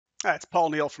Hi, it's Paul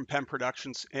Neale from Penn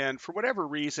Productions, and for whatever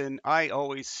reason, I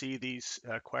always see these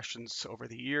questions over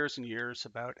the years and years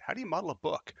about how do you model a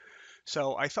book.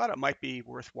 So I thought it might be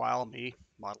worthwhile me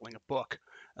modeling a book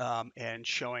and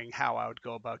showing how I would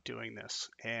go about doing this.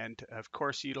 And of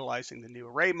course, utilizing the new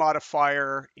Array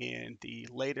modifier in the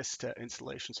latest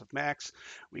installations of Max,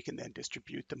 we can then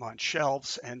distribute them on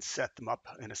shelves and set them up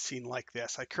in a scene like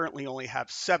this. I currently only have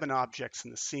 7 objects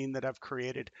in the scene that I've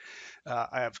created.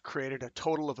 I have created a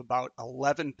total of about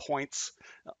 11 points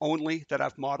only that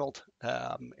I've modeled,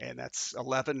 and that's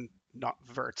 11 not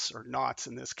verts or knots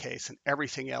in this case, and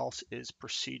everything else is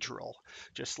procedural,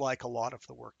 just like a lot of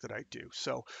the work that I do.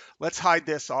 So let's hide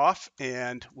this off,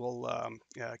 and we'll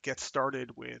get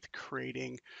started with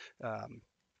creating, um,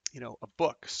 a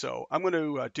book. So I'm going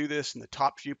to do this in the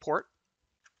top viewport.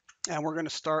 And we're going to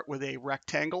start with a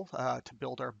rectangle to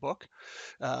build our book.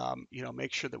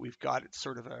 Make sure that we've got it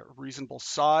sort of a reasonable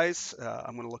size.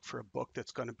 I'm going to look for a book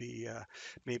that's going to be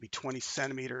maybe 20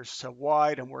 centimeters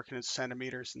wide. I'm working in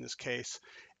centimeters in this case,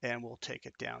 and we'll take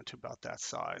it down to about that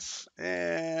size.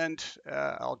 And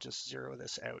I'll just zero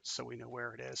this out so we know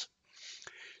where it is.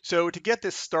 So to get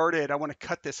this started, I want to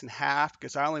cut this in half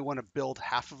because I only want to build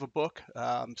half of a book.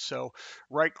 So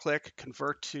right click,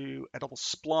 convert to editable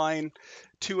spline,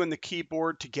 2 on the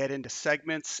keyboard to get into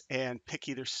segments and pick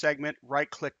either segment, right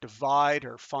click, divide,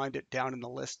 or find it down in the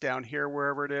list down here,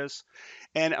 wherever it is.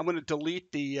 And I'm going to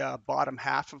delete the bottom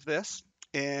half of this.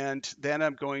 And then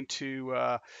I'm going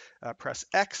to press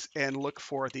X and look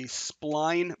for the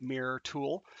spline mirror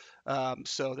tool.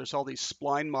 So there's all these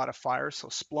spline modifiers. So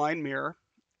spline mirror,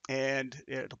 and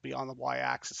it'll be on the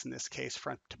y-axis in this case,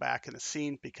 front to back in the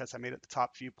scene, because I made it the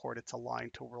top viewport. It's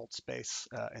aligned to world space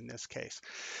in this case.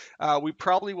 We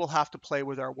probably will have to play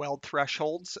with our weld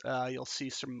thresholds. You'll see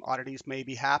some oddities may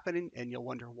be happening, and you'll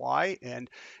wonder why. And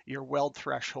your weld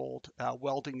threshold,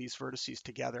 welding these vertices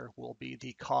together, will be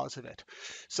the cause of it.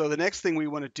 So the next thing we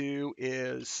want to do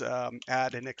is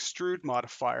add an extrude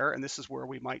modifier, and this is where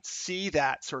we might see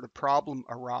that sort of problem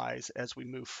arise as we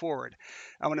move forward.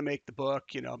 I want to make the book,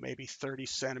 maybe 30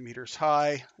 centimeters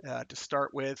high to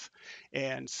start with.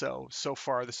 And so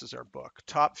far, this is our book.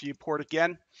 Top viewport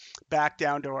again, back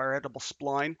down to our editable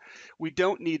spline. We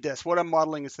don't need this. What I'm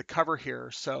modeling is the cover here,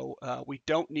 so we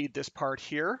don't need this part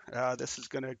here. This is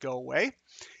going to go away.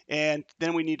 And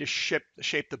then we need to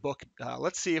shape the book.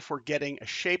 Let's see if we're getting a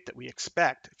shape that we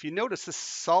expect. If you notice, this is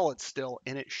solid still,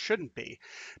 and it shouldn't be,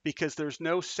 because there's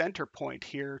no center point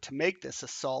here to make this a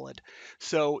solid.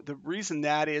 So the reason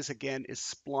that is, again, is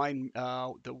spline,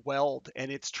 the weld,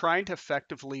 and it's trying to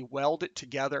effectively weld it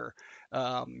together,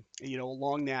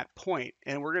 along that point.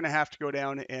 And we're going to have to go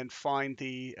down and find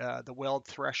the weld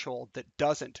threshold that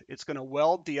doesn't. It's going to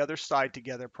weld the other side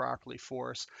together properly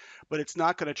for us, but it's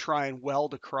not going to try and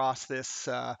weld across this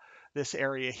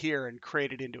area here and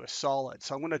create it into a solid.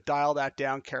 So I'm going to dial that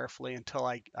down carefully until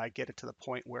I get it to the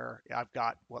point where I've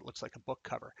got what looks like a book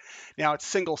cover. Now it's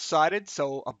single-sided,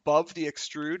 so above the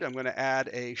extrude, I'm going to add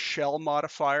a shell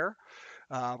modifier.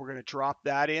 We're going to drop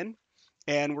that in,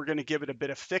 and we're going to give it a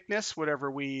bit of thickness,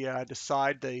 whatever we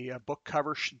decide the book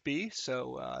cover should be.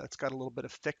 So it's got a little bit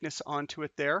of thickness onto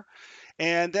it there.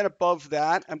 And then above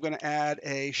that, I'm going to add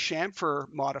a chamfer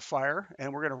modifier,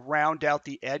 and we're going to round out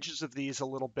the edges of these a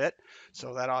little bit.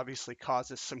 So that obviously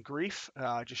causes some grief.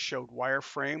 I just showed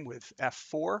wireframe with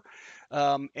F4.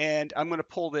 And I'm going to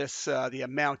pull this, the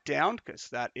amount down, because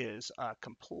that is a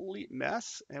complete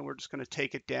mess. And we're just going to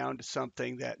take it down to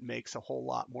something that makes a whole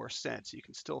lot more sense. You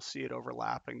can still see it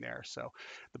overlapping there. So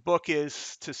the book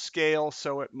is to scale,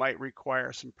 so it might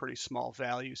require some pretty small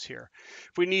values here.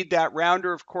 If we need that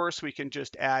rounder, of course, we can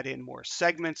just add in more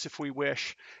segments if we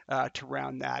wish to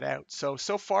round that out. So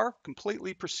far,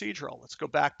 completely procedural. Let's go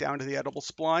back down to the editable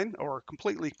spline, or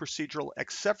completely procedural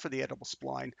except for the editable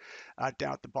spline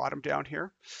down at the bottom down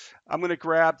here. I'm going to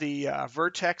grab the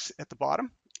vertex at the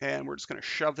bottom, and we're just going to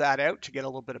shove that out to get a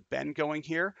little bit of bend going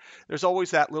here. There's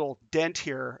always that little dent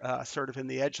here sort of in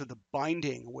the edge of the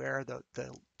binding where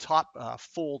the top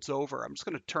folds over. I'm just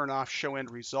going to turn off show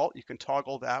end result. You can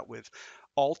toggle that with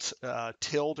Alt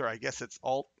tilde, or I guess it's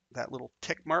Alt, that little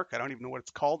tick mark. I don't even know what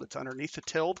it's called. It's underneath the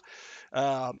tilde.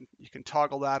 You can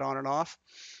toggle that on and off.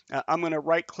 I'm going to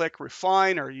right click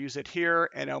refine, or use it here,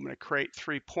 and I'm going to create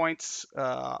 3 points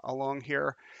along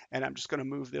here, and I'm just going to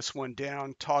move this one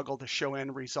down, toggle the show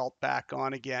end result back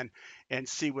on again, and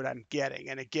see what I'm getting.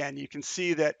 And again, you can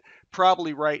see that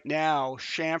probably right now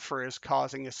chamfer is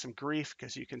causing us some grief,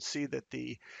 because you can see that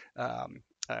the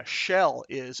shell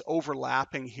is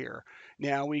overlapping here.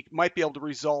 Now we might be able to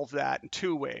resolve that in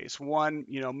two ways. One,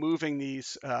 moving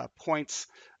these points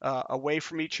away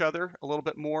from each other a little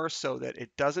bit more so that it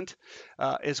doesn't.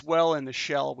 As well in the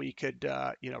shell, we could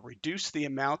reduce the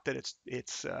amount that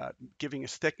it's giving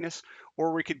us thickness,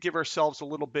 or we could give ourselves a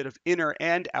little bit of inner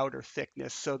and outer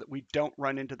thickness so that we don't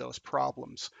run into those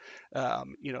problems.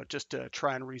 Just to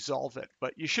try and resolve it.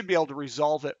 But you should be able to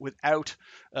resolve it without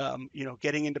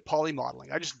getting into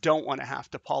polymodeling. I just don't want to have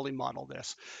to polymodel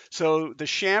this. So the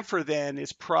chamfer then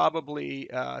is probably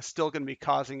still going to be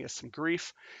causing us some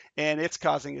grief. And it's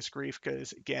causing us grief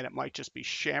because, again, it might just be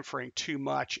chamfering too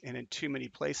much and in too many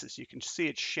places. You can see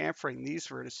it's chamfering these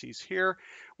vertices here.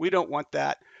 We don't want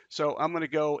that. So I'm going to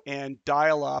go and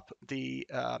dial up the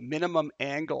minimum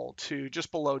angle to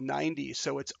just below 90.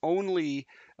 So it's only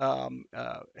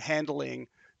handling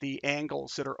the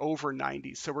angles that are over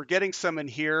 90. So we're getting some in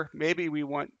here. Maybe we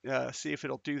want see if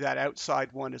it'll do that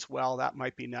outside one as well. That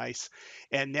might be nice.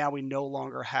 And now we no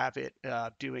longer have it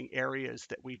doing areas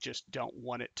that we just don't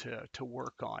want it to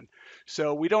work on.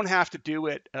 So we don't have to do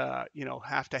it,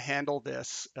 have to handle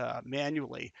this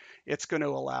manually. It's going to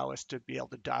allow us to be able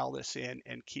to dial this in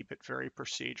and keep it very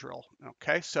procedural.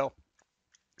 Okay, so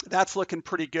that's looking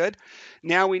pretty good.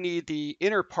 Now we need the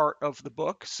inner part of the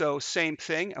book. So same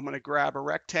thing, I'm going to grab a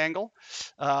rectangle.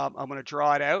 I'm going to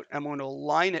draw it out. I'm going to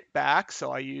align it back.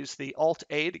 So I use the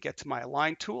Alt-A to get to my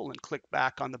Align tool and click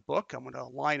back on the book. I'm going to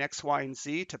align X, Y, and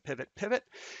Z to pivot,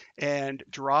 and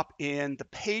drop in the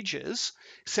pages.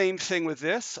 Same thing with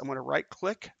this. I'm going to right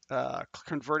click,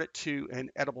 convert it to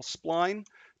an editable spline.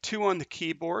 2 on the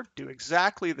keyboard, do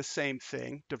exactly the same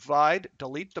thing, divide,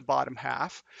 delete the bottom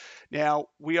half. Now,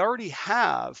 we already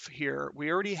have a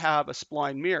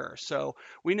spline mirror, so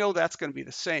we know that's going to be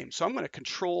the same. So I'm going to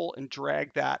control and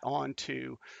drag that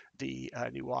onto the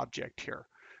new object here.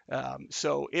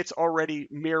 So it's already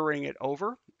mirroring it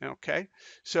over, okay?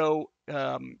 So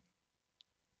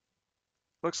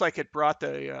looks like it brought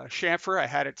the chamfer. I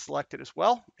had it selected as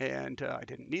well, and I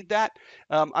didn't need that.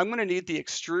 I'm going to need the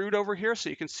extrude over here. So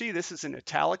you can see this is in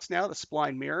italics now, the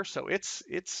spline mirror. So it's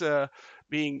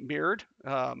being mirrored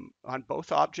on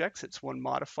both objects. It's one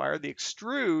modifier. The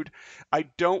extrude, I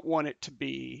don't want it to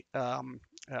be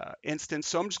instance.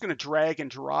 So I'm just going to drag and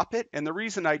drop it. And the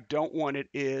reason I don't want it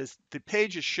is the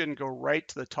pages shouldn't go right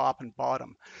to the top and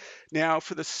bottom. Now,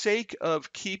 for the sake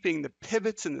of keeping the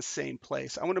pivots in the same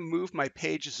place, I want to move my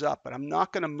pages up, but I'm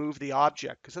not going to move the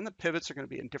object because then the pivots are going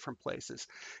to be in different places.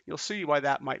 You'll see why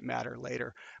that might matter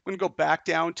later. I'm going to go back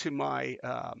down to my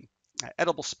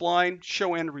editable spline,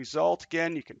 show end result.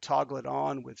 Again, you can toggle it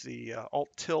on with the Alt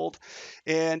tilde,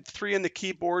 and 3 on the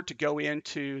keyboard to go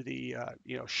into the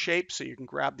shape, so you can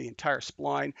grab the entire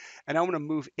spline. And I want to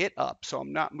move it up, so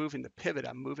I'm not moving the pivot,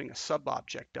 I'm moving a sub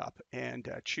object up, and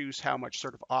choose how much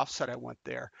sort of offset I want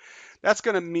there. That's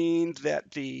going to mean that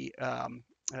the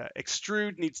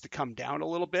extrude needs to come down a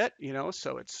little bit,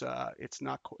 so it's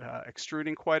not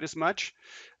extruding quite as much.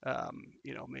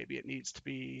 Maybe it needs to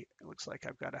be, it looks like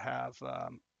I've got to have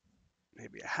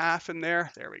maybe a half in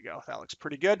there. There we go. That looks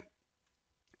pretty good.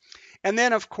 And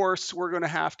then, of course, we're going to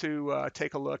have to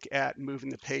take a look at moving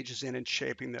the pages in and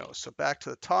shaping those. So back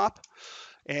to the top,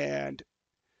 and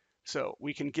so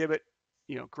we can give it,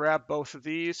 grab both of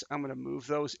these. I'm going to move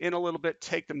those in a little bit,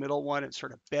 take the middle one and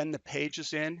sort of bend the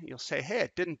pages in. You'll say, hey,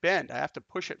 it didn't bend. I have to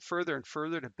push it further and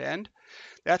further to bend.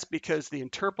 That's because the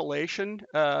interpolation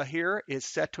here is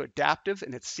set to adaptive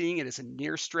and it's seeing it as a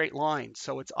near straight line.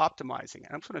 So it's optimizing it.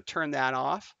 I'm just going to turn that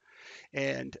off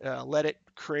and let it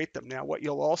create them. Now, what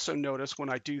you'll also notice when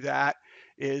I do that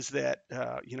is that,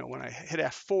 when I hit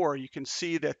F4, you can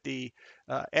see that the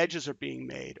edges are being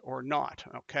made or not,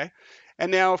 okay?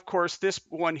 And now, of course, this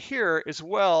one here as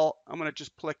well, I'm going to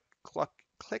just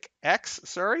click X,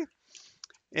 sorry,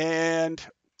 and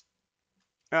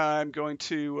I'm going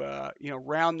to,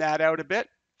 round that out a bit.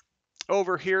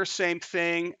 Over here, same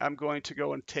thing. I'm going to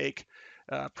go and take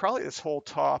probably this whole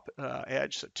top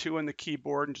edge, so 2 on the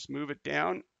keyboard, and just move it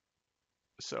down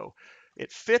so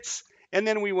it fits. And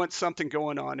then we want something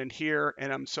going on in here,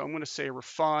 and so I'm going to say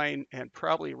refine, and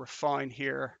probably refine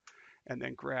here, and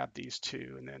then grab these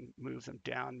 2 and then move them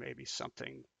down, maybe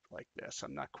something like this.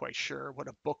 I'm not quite sure what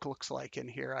a book looks like in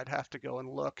here. I'd have to go and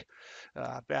look.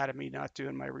 Bad of me not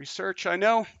doing my research, I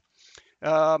know.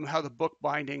 How the book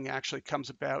binding actually comes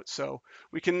about. So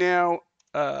we can now,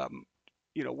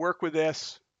 work with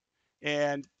this,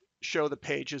 and show the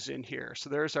pages in here. So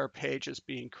there's our pages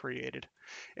being created.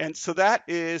 And so that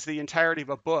is the entirety of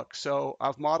a book. So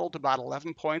I've modeled about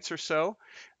 11 points or so,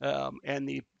 and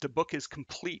the book is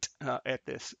complete at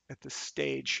this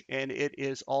stage, and it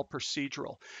is all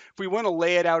procedural. If we want to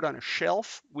lay it out on a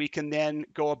shelf, we can then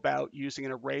go about using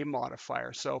an array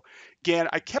modifier. So again,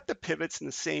 I kept the pivots in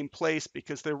the same place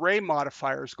because the array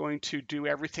modifier is going to do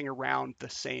everything around the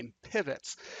same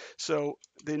pivots. So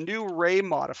the new array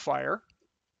modifier,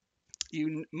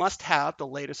 you must have the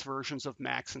latest versions of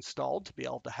Max installed to be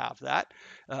able to have that.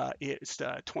 It's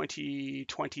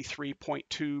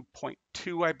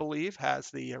 2023.2.2, I believe, has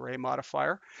the array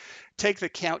modifier. Take the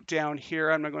count down here.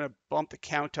 I'm going to bump the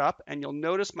count up, and you'll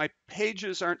notice my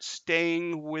pages aren't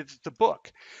staying with the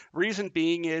book. Reason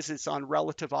being is it's on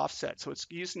relative offset, so it's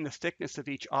using the thickness of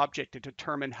each object to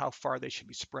determine how far they should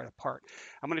be spread apart.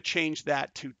 I'm going to change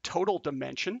that to total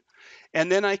dimension,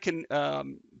 and then I can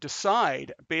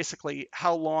decide basically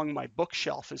how long my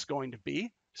bookshelf is going to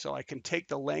be. So I can take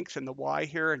the length and the Y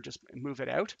here and just move it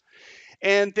out.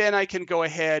 And then I can go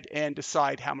ahead and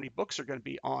decide how many books are going to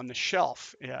be on the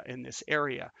shelf in this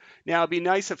area. Now, it'd be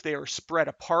nice if they were spread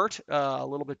apart a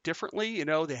little bit differently. You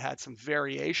know, they had some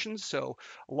variations. So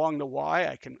along the Y,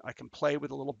 I can play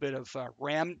with a little bit of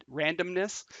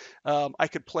randomness. I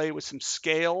could play with some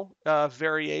scale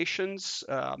variations,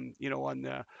 you know, on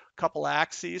the couple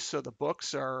axes. So the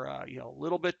books are, you know, a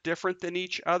little bit different than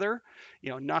each other,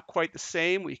 you know, not quite the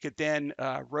same. We could then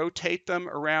rotate them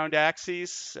around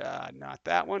axes. Not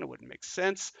that one, it wouldn't make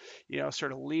sense. You know,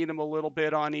 sort of lean them a little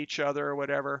bit on each other or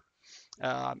whatever.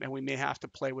 And we may have to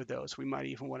play with those. We might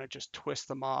even want to just twist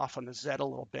them off on the Z a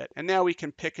little bit. And now we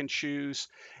can pick and choose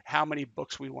how many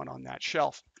books we want on that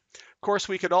shelf. Of course,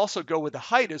 we could also go with the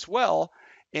height as well.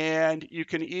 And you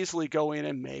can easily go in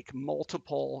and make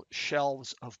multiple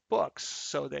shelves of books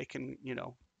so they can, you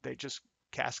know, they just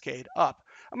cascade up.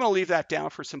 I'm going to leave that down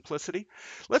for simplicity.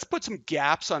 Let's put some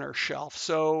gaps on our shelf.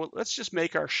 So let's just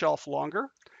make our shelf longer.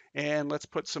 And let's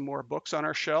put some more books on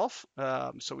our shelf.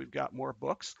 So we've got more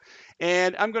books.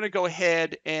 And I'm going to go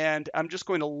ahead and I'm just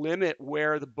going to limit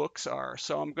where the books are.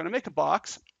 So I'm going to make a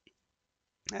box.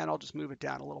 And I'll just move it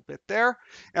down a little bit there.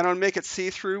 And I'll make it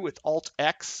see-through with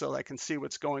Alt-X so I can see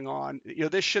what's going on. You know,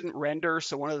 this shouldn't render.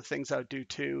 So one of the things I would do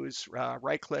too is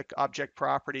right-click Object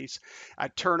Properties.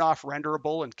 I'd turn off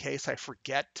Renderable in case I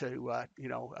forget to, you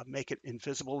know, make it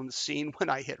invisible in the scene when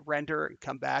I hit Render and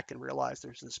come back and realize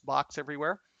there's this box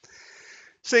everywhere.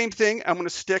 Same thing, I'm going to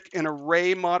stick an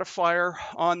array modifier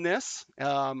on this,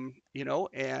 you know,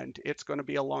 and it's going to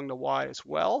be along the Y as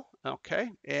well. Okay,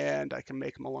 and I can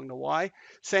make them along the Y.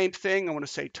 Same thing, I want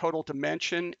to say total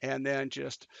dimension and then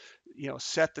just, you know,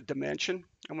 set the dimension.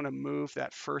 I'm going to move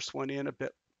that first one in a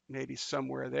bit, maybe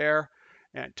somewhere there,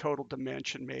 and total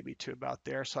dimension maybe to about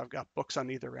there. So I've got books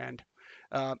on either end.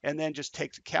 And then just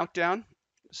take the count down.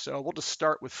 So we'll just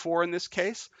start with 4 in this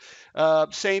case.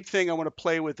 Same thing, I want to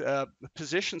play with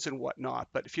positions and whatnot.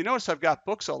 But if you notice, I've got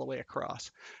books all the way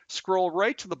across. Scroll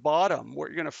right to the bottom. What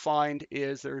you're going to find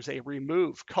is there's a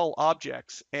remove, cull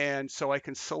objects. And so I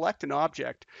can select an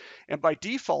object. And by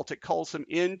default, it culls them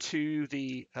into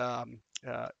the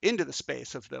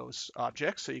space of those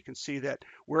objects. So you can see that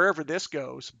wherever this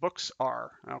goes, books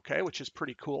are, okay, which is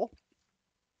pretty cool.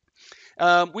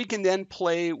 We can then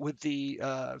play with the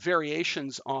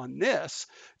variations on this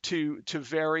to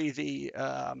vary the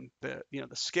you know,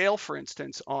 the scale, for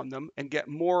instance, on them and get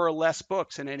more or less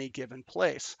books in any given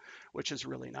place, which is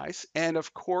really nice. And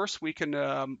of course, we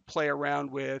can play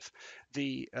around with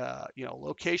the you know,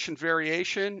 location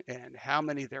variation and how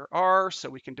many there are, so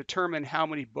we can determine how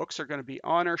many books are going to be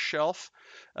on our shelf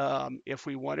if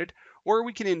we wanted, or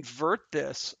we can invert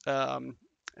this.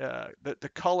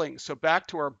 The culling. So back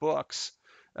to our books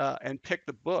and pick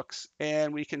the books,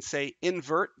 and we can say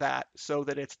invert that so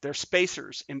that they're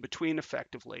spacers in between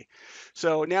effectively.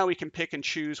 So now we can pick and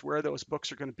choose where those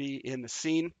books are going to be in the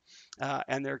scene,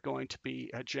 and they're going to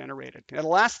be generated. Now the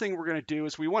last thing we're going to do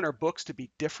is we want our books to be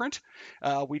different.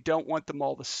 We don't want them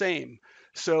all the same.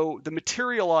 So the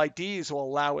material IDs will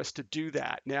allow us to do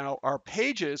that. Now our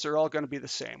pages are all going to be the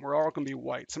same. We're all going to be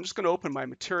white. So I'm just going to open my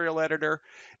material editor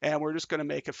and we're just going to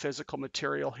make a physical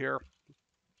material here.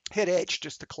 Hit H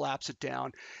just to collapse it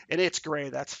down, and it's gray,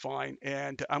 that's fine.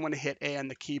 And I'm going to hit A on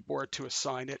the keyboard to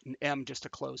assign it, and M just to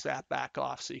close that back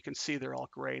off. So you can see they're all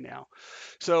gray now.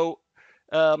 So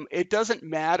it doesn't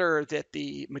matter that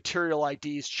the material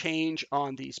IDs change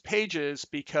on these pages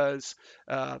because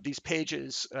these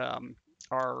pages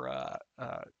are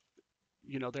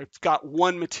they've got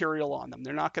one material on them.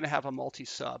 They're not going to have a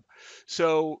multi-sub.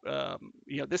 So,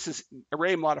 this is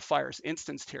array modifiers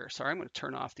instanced here. Sorry, I'm going to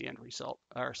turn off the end result,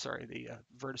 or sorry, the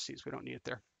vertices. We don't need it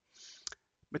there.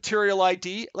 Material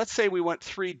ID, let's say we want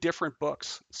 3 different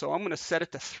books. So I'm going to set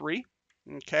it to 3.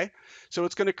 Okay, so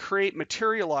it's going to create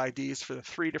material IDs for the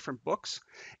 3 different books.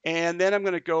 And then I'm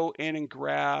going to go in and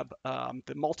grab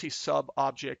the multi-sub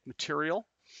object material.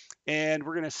 And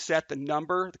we're going to set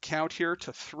the count here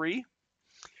to 3.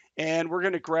 And we're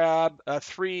going to grab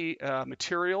 3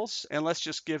 materials. And let's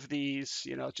just give these,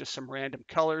 just some random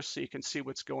colors so you can see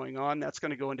what's going on. That's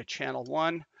going to go into channel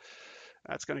 1.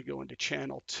 That's going to go into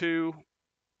channel 2.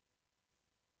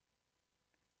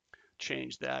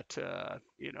 Change that to,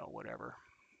 whatever,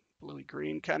 bluey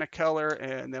green kind of color,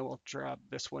 and then we'll drop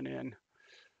this one in,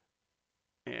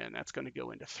 and that's going to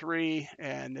go into 3,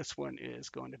 and this one is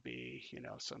going to be,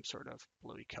 some sort of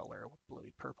bluey color,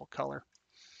 bluey purple color.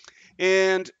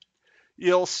 And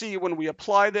you'll see when we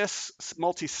apply this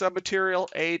multi-sub material,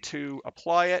 A to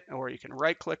apply it, or you can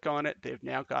right click on it. They've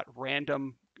now got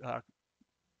random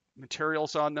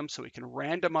materials on them, so we can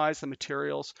randomize the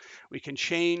materials. We can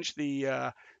change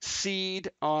the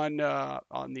seed on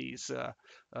these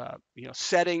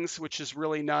settings, which is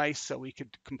really nice. So we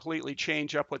could completely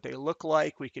change up what they look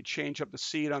like. We could change up the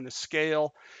seed on the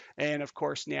scale, and of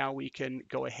course now we can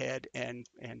go ahead and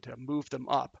move them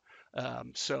up.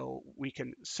 So we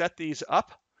can set these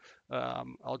up.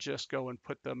 I'll just go and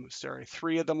put them,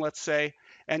 3 of them, let's say.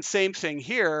 And same thing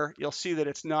here, you'll see that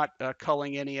it's not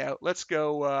culling any out. Let's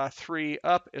go 3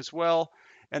 up as well.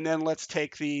 And then let's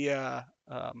take the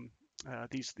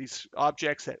these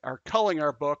objects that are culling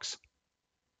our books,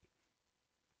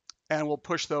 and we'll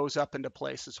push those up into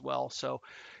place as well. So,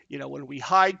 when we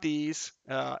hide these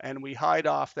and we hide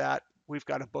off that, we've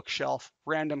got a bookshelf,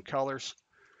 random colors,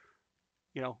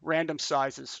 random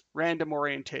sizes, random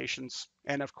orientations,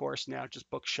 and of course now just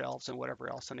bookshelves and whatever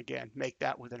else. And again, make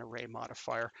that with an array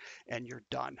modifier and you're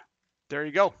done. There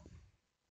you go.